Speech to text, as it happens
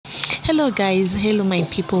Hello guys, hello my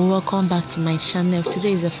people, welcome back to my channel. If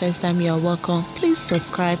today is the first time you are welcome, please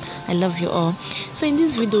subscribe. I love you all. So in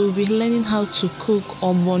this video we'll be learning how to cook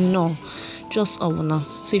ogbono, just ogbono.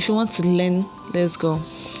 So if you want to learn, let's go.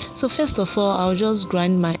 So first of all, I'll just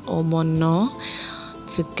grind my ogbono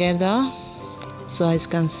together. So as you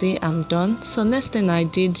can see, I'm done. So next thing I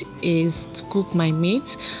did is to cook my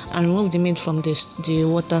meat and remove the meat from the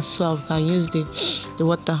water so I can use the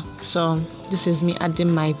water. So this is me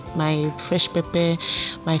adding my fresh pepper,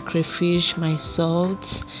 my crayfish, my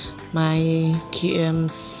salt, my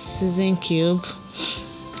seasoning cube,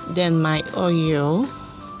 then my oil,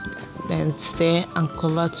 then stir and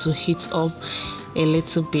cover to heat up a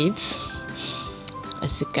little bit,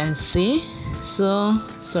 as you can see. So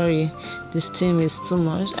sorry, this steam is too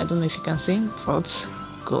much. I don't know if you can see, but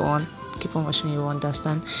go on, keep on watching, you will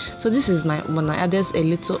understand. So this is my ogbono. I added a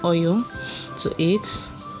little oil to it.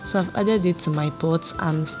 So I've added it to my pot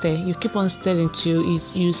and stir. You keep on stirring till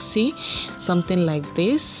you see something like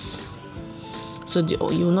this. So you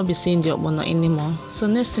will not be seeing the ogbono anymore. So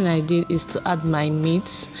next thing I did is to add my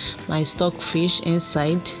meat, my stockfish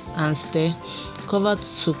inside and stir. Cover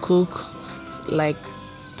to cook like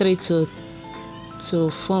 3 to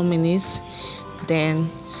 4 minutes. Then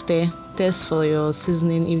stir. Test for your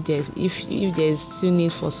seasoning if there's still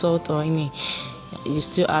need for salt or any, you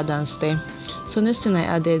still add and stir. So next thing I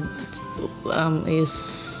added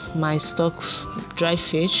is my stock dry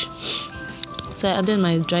fish. So I added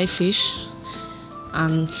my dry fish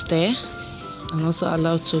and stir and also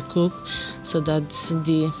allow to cook so that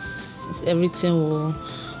everything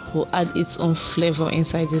will add its own flavor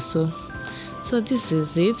inside the soup. So this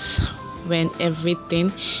is it. When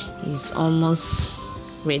everything is almost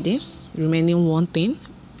ready, remaining one thing,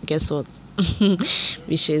 guess what?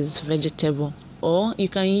 Which is vegetable. Or you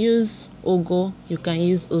can use ugu, you can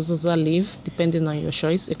use uziza leaf, depending on your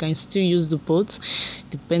choice. You can still use the both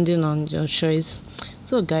depending on your choice.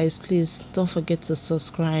 So guys, please don't forget to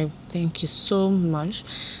subscribe. Thank you so much.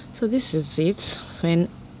 So this is it when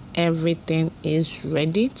everything is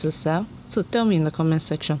ready to serve. So tell me in the comment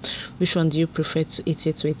section, which one do you prefer to eat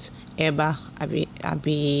it with? Eba,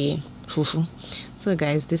 abi fufu. So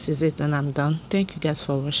guys, this is it when I'm done. Thank you guys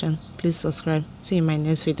for watching. Please subscribe. See you in my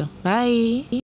next video. Bye.